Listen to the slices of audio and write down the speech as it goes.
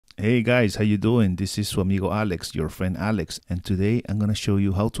Hey guys, how you doing? This is su amigo Alex, your friend Alex, and today I'm going to show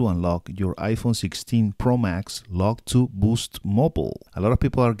you how to unlock your iPhone 16 Pro Max locked to Boost Mobile. A lot of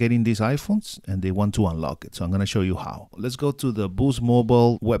people are getting these iPhones and they want to unlock it, so I'm going to show you how. Let's go to the Boost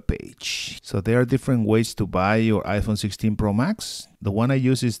Mobile webpage. So there are different ways to buy your iPhone 16 Pro Max. The one I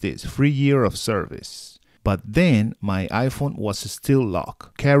use is this, free year of service. But then my iPhone was still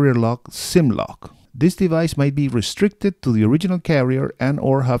locked, carrier lock, SIM lock. This device might be restricted to the original carrier and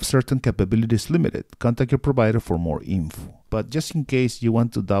or have certain capabilities limited. Contact your provider for more info. But just in case you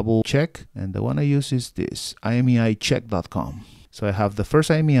want to double check, and the one I use is this, IMEIcheck.com. So I have the first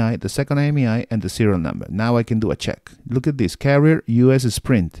IMEI, the second IMEI, and the serial number. Now I can do a check. Look at this, carrier US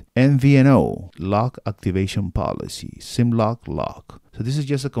Sprint, MVNO, lock activation policy, SIM lock, lock. So this is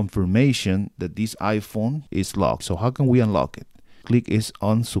just a confirmation that this iPhone is locked. So how can we unlock it? Click is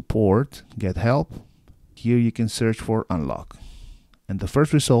on support, get help. Here you can search for unlock. And the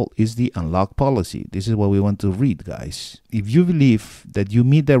first result is the unlock policy. This is what we want to read, guys. If you believe that you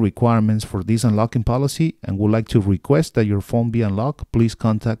meet the requirements for this unlocking policy and would like to request that your phone be unlocked, please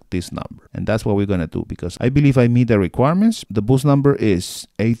contact this number. And that's what we're going to do because I believe I meet the requirements. The Boost number is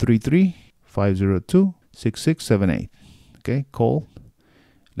 833-502-6678. Okay, call.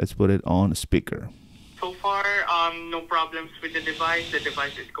 Let's put it on speaker. So far, no problems with the device. The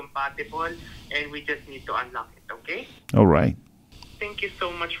device is compatible and we just need to unlock it, okay? All right. Thank you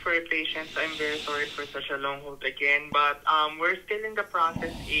so much for your patience. I'm very sorry for such a long hold again, but we're still in the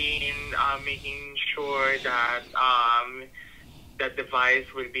process in making sure that the device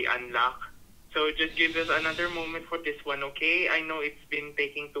will be unlocked. So just give us another moment for this one, okay? I know it's been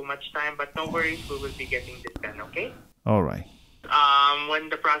taking too much time, but no worries, we will be getting this done, okay? All right. When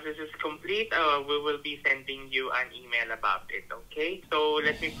the process is complete, we will be sending you an email about it, okay? So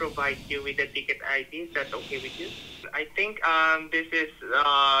let me provide you with the ticket ID. Is that okay with you? I think this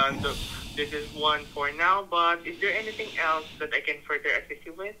is one for now, but is there anything else that I can further assist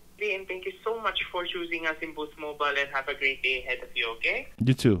you with? And thank you so much for choosing us in Boost Mobile and have a great day ahead of you, okay?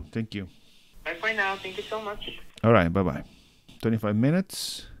 You too. Thank you. Bye for now. Thank you so much. All right. Bye-bye. 25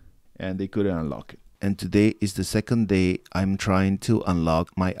 minutes and they couldn't unlock it. And today is the second day I'm trying to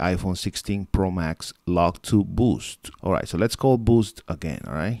unlock my iPhone 16 Pro Max locked to Boost. All right, so let's call Boost again,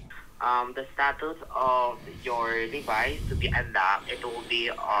 all right? The status of your device to be unlocked, it will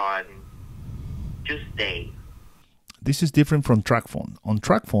be on Tuesday. This is different from TrackPhone. On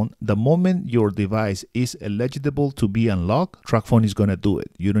TrackPhone, the moment your device is eligible to be unlocked, TrackPhone is going to do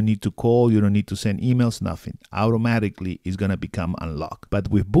it. You don't need to call, you don't need to send emails, nothing. Automatically, it's going to become unlocked. But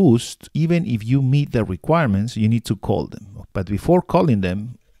with Boost, even if you meet the requirements, you need to call them. But before calling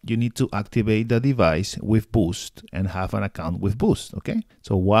them, you need to activate the device with Boost and have an account with Boost, okay?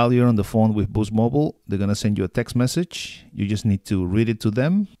 So while you're on the phone with Boost Mobile, they're gonna send you a text message. You just need to read it to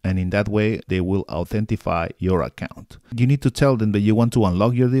them, and in that way, they will authentify your account. You need to tell them that you want to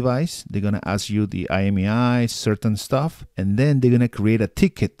unlock your device. They're gonna ask you the IMEI, certain stuff, and then they're gonna create a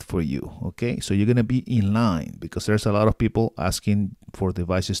ticket for you, okay? So you're gonna be in line because there's a lot of people asking for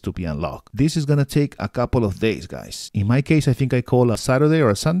devices to be unlocked. This is gonna take a couple of days, guys. In my case, I think I called a Saturday or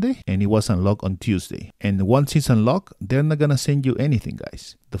a Sunday, and it was unlocked on Tuesday. And once it's unlocked, they're not gonna send you anything,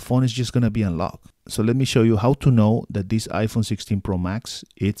 guys. The phone is just gonna be unlocked. So let me show you how to know that this iPhone 16 Pro Max,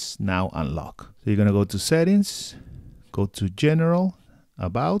 it's now unlocked. So you're gonna go to Settings, go to General,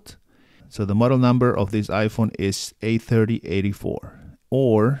 About. So the model number of this iPhone is A3084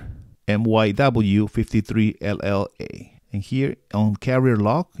 or MYW53LLA. And here on carrier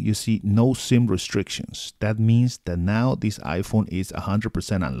lock, you see no SIM restrictions. That means that now this iPhone is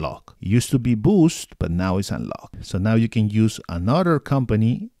 100% unlocked. It used to be Boost, but now it's unlocked. So now you can use another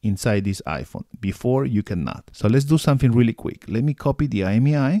company inside this iPhone. Before, you cannot. So let's do something really quick. Let me copy the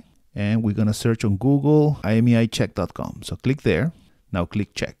IMEI, and we're going to search on Google, IMEIcheck.com. So click there. Now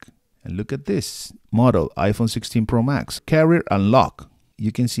click check. And look at this. Model, iPhone 16 Pro Max. Carrier unlock.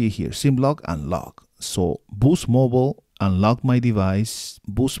 You can see here, SIM lock unlock. So Boost Mobile unlock my device.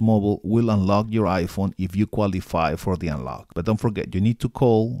 Boost Mobile will unlock your iPhone if you qualify for the unlock. But don't forget, you need to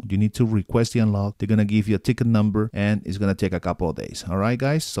call, you need to request the unlock. They're going to give you a ticket number and it's going to take a couple of days. All right,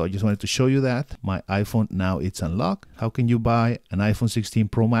 guys. So I just wanted to show you that my iPhone now it's unlocked. How can you buy an iPhone 16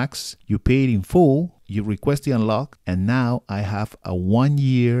 Pro Max? You pay it in full. You request the unlock, and now I have a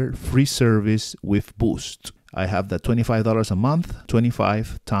 1-year free service with Boost. I have the $25 a month,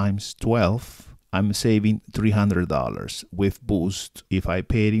 25 times 12. I'm saving $300 with Boost if I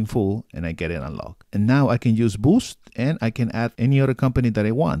pay it in full and I get it unlocked. And now I can use Boost and I can add any other company that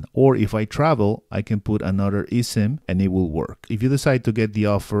I want. Or if I travel, I can put another eSIM and it will work. If you decide to get the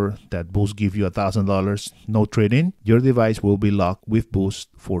offer that Boost give you $1,000, no trade-in, your device will be locked with Boost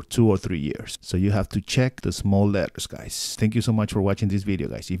for 2 or 3 years. So you have to check the small letters, guys. Thank you so much for watching this video,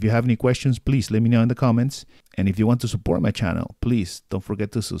 guys. If you have any questions, please let me know in the comments. And if you want to support my channel, please don't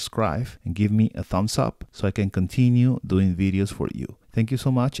forget to subscribe and give me a thumbs up so I can continue doing videos for you. Thank you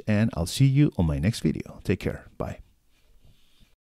so much, and I'll see you on my next video. Take care. Bye.